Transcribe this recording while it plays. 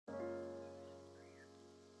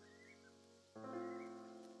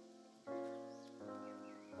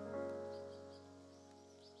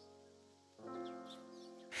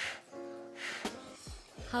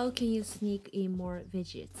How can you sneak in more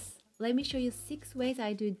veggies? Let me show you 6 ways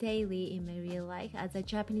I do daily in my real life as a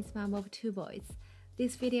Japanese mom of 2 boys.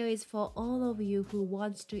 This video is for all of you who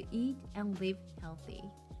wants to eat and live healthy.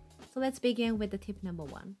 So let's begin with the tip number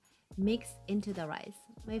 1. Mix into the rice.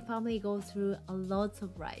 My family goes through a lot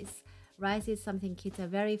of rice. Rice is something kids are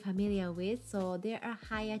very familiar with, so there are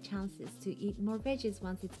higher chances to eat more veggies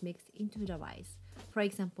once it's mixed into the rice. For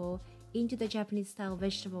example, into the Japanese style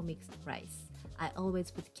vegetable mixed rice. I always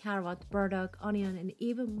put carrot, burdock, onion, and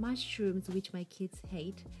even mushrooms, which my kids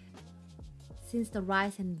hate. Since the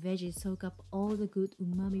rice and veggies soak up all the good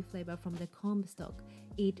umami flavor from the comb stock,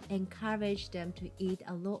 it encourages them to eat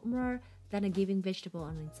a lot more than a given vegetable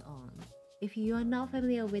on its own. If you are not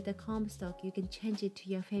familiar with the comb stock, you can change it to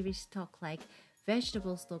your favorite stock like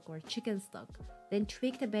vegetable stock or chicken stock. Then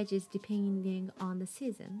tweak the veggies depending on the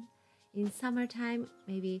season. In summertime,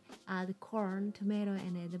 maybe add corn, tomato,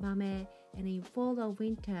 and edamame. And in fall or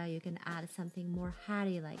winter, you can add something more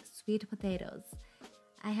hearty like sweet potatoes.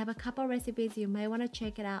 I have a couple recipes, you might want to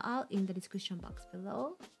check it out in the description box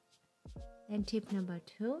below. And tip number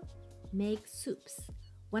 2, make soups.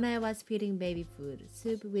 When I was feeding baby food,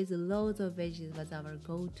 soup with loads of veggies was our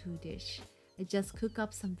go-to dish. I just cook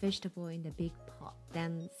up some vegetable in the big pot,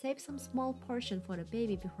 then save some small portion for the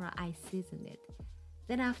baby before I season it.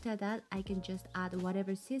 Then after that, I can just add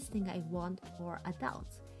whatever seasoning I want for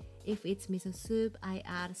adults. If it's miso soup, I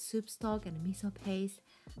add soup stock and miso paste.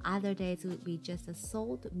 Other days would be just a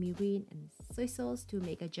salt, mirin, and soy sauce to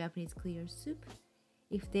make a Japanese clear soup.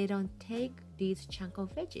 If they don't take these chunk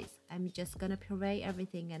of veggies, I'm just gonna puree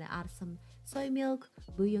everything and add some soy milk,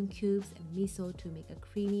 bouillon cubes, and miso to make a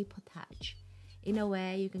creamy potage. In a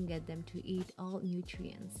way, you can get them to eat all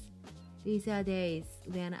nutrients. These are days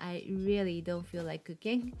when I really don't feel like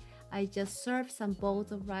cooking. I just serve some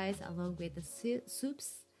bowls of rice along with the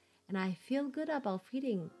soups, and I feel good about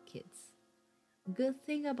feeding kids. Good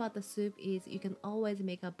thing about the soup is you can always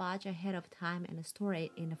make a batch ahead of time and store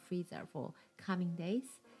it in the freezer for coming days.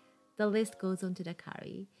 The list goes on to the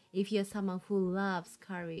curry. If you're someone who loves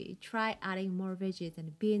curry, try adding more veggies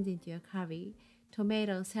and beans into your curry.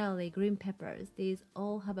 Tomato, celery, green peppers, these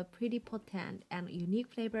all have a pretty potent and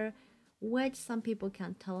unique flavor which some people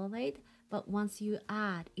can't tolerate, but once you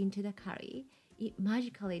add into the curry, it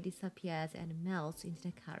magically disappears and melts into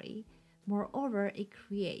the curry. Moreover, it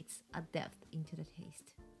creates a depth into the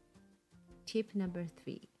taste. Tip number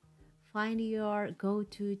 3. Find your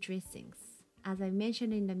go-to dressings. As I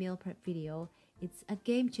mentioned in the meal prep video, it's a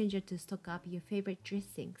game changer to stock up your favorite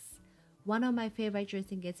dressings. One of my favorite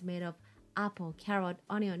dressings is made of apple, carrot,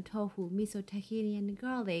 onion, tofu, miso, tahini, and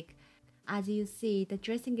garlic. As you see, the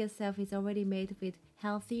dressing itself is already made with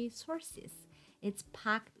healthy sources. It's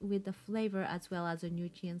packed with the flavor as well as the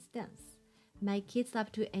nutrients dense. My kids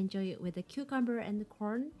love to enjoy it with the cucumber and the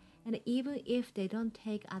corn, and even if they don't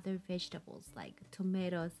take other vegetables like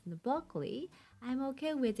tomatoes and broccoli, I'm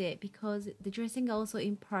okay with it because the dressing also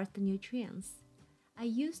imparts the nutrients. I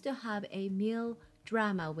used to have a meal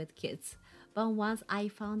drama with kids, but once I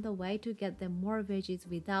found a way to get them more veggies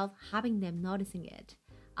without having them noticing it,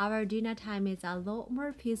 our dinner time is a lot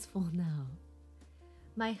more peaceful now.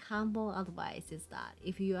 My humble advice is that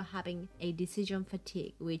if you are having a decision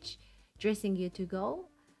fatigue, which dressing you to go,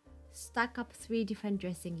 stack up 3 different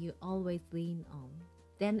dressings you always lean on.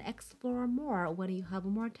 Then explore more when you have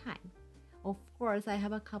more time. Of course, I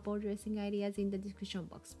have a couple dressing ideas in the description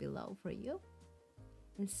box below for you.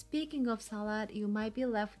 And speaking of salad, you might be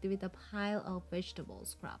left with a pile of vegetable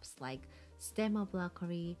scraps like stem of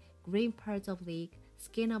broccoli, green parts of leek,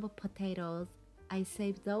 skin of potatoes. I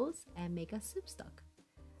save those and make a soup stock.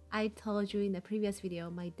 I told you in the previous video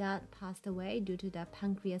my dad passed away due to the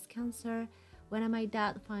pancreas cancer. When my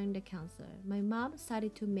dad found the cancer, my mom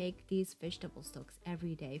started to make these vegetable stocks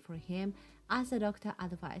every day for him as the doctor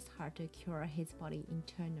advised her to cure his body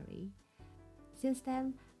internally. Since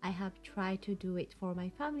then, I have tried to do it for my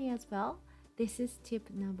family as well. This is tip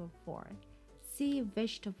number 4. See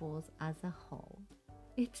vegetables as a whole.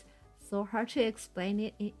 It's so hard to explain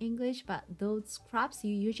it in English, but those scraps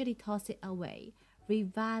you usually toss it away.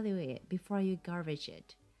 Revalue it before you garbage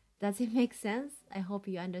it. Does it make sense? I hope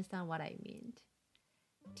you understand what I mean.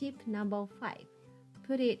 Tip number 5.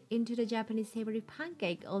 Put it into the Japanese savory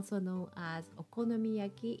pancake, also known as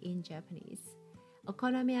Okonomiyaki in Japanese.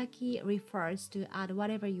 Okonomiyaki refers to add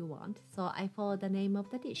whatever you want, so I follow the name of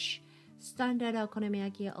the dish. Standard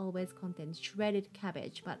okonomiyaki always contains shredded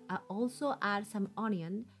cabbage, but I also add some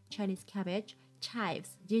onion, Chinese cabbage,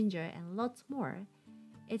 chives, ginger, and lots more.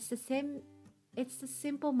 It's the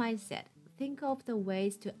simple mindset. Think of the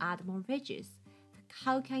ways to add more veggies. Like,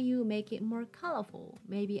 how can you make it more colorful?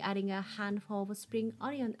 Maybe adding a handful of spring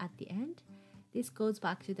onion at the end? This goes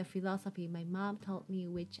back to the philosophy my mom taught me,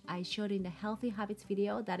 which I showed in the Healthy Habits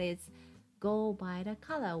video, that is, go by the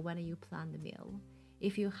color when you plan the meal.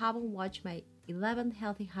 If you haven't watched my 11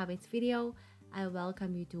 Healthy Habits video, I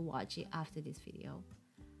welcome you to watch it after this video.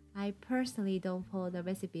 I personally don't follow the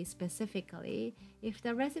recipe specifically. If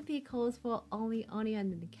the recipe calls for only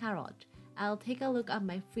onion and carrot, I'll take a look at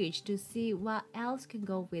my fridge to see what else can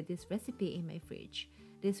go with this recipe in my fridge.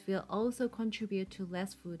 This will also contribute to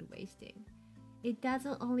less food wasting. It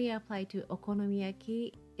doesn't only apply to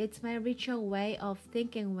okonomiyaki, it's my ritual way of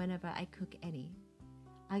thinking whenever I cook any.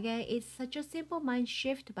 Again, it's such a simple mind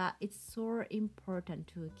shift, but it's so important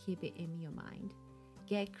to keep it in your mind.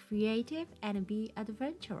 Get creative and be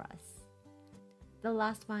adventurous. The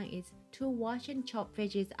last one is to wash and chop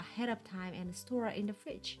veggies ahead of time and store in the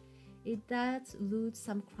fridge. It does lose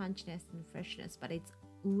some crunchiness and freshness, but it's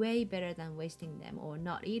way better than wasting them or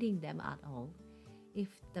not eating them at all. If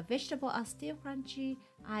the vegetables are still crunchy,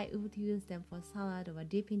 I would use them for salad or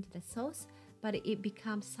dip into the sauce, but it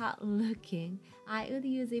becomes sad looking, I would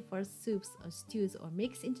use it for soups or stews or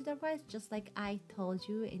mix into the rice, just like I told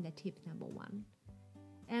you in the tip number 1.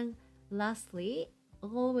 And lastly,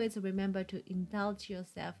 always remember to indulge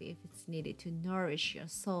yourself if it's needed to nourish your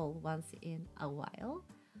soul once in a while.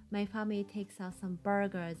 My family takes out some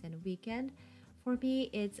burgers on the weekend. For me,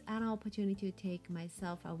 it's an opportunity to take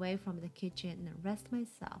myself away from the kitchen and rest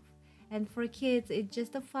myself. And for kids, it's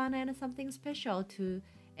just a fun and something special to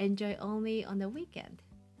enjoy only on the weekend.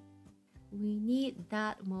 We need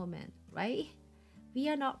that moment, right? We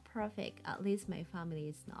are not perfect, at least my family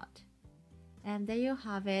is not. And there you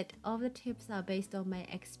have it. All the tips are based on my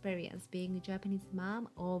experience being a Japanese mom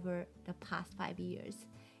over the past 5 years.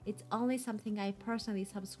 It's only something I personally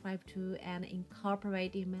subscribe to and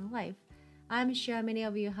incorporate in my life. I'm sure many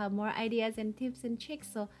of you have more ideas and tips and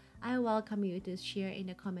tricks, so I welcome you to share in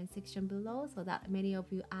the comment section below so that many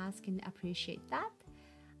of you ask and appreciate that.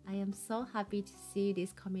 I am so happy to see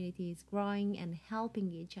this community is growing and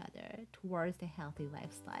helping each other towards the healthy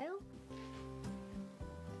lifestyle.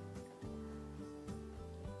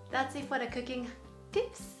 That's it for the cooking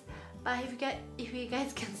tips. But if you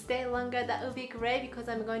guys can stay longer, that would be great, because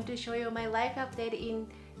I'm going to show you my life update in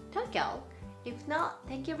Tokyo. If not,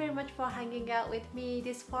 thank you very much for hanging out with me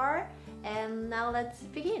this far, and now let's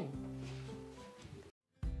begin.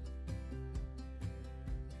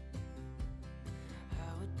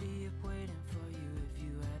 I would be up waiting for you if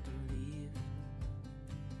you had to leave.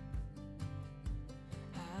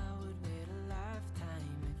 I would wait a lifetime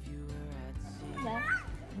if you were at sea.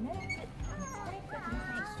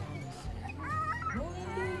 I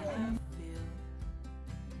feel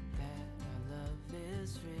that our love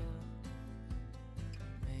is real.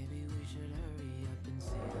 Maybe we should hurry up and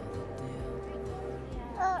seal the deal.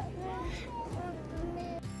 I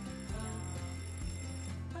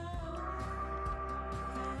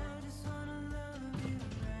just wanna love you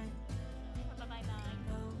right.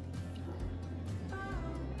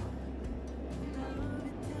 Love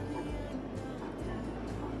you till the end of time.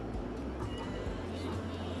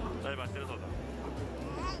 잘 만들어서다.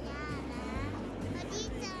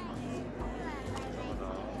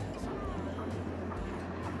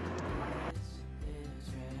 Is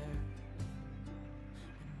rare,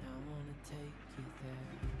 and I wanna take you there.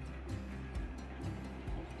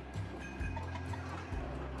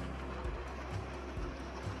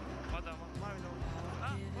 맞아, 마음이 너무. 아,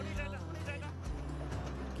 우리 잘다, 우리 잘다.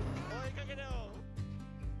 이까게요.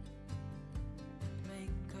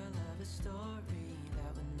 Make our love a story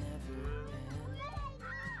that would never end.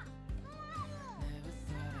 Never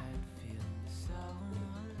thought I'd feel so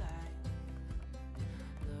alive,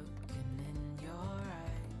 looking in your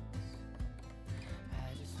eyes. I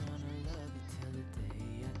just wanna love you till the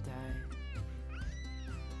day I die.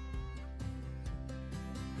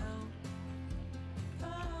 Oh,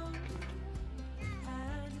 oh,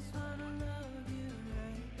 I just wanna love you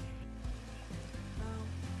right. Oh,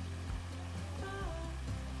 oh,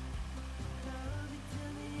 love you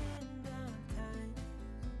till the end of time.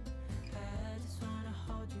 I just wanna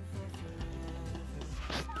hold you for forever.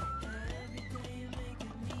 Every day you're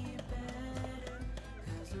making me better,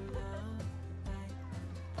 'cause a love like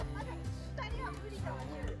this is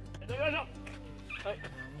rare. いただきましょう。はい、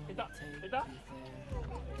いた、いた。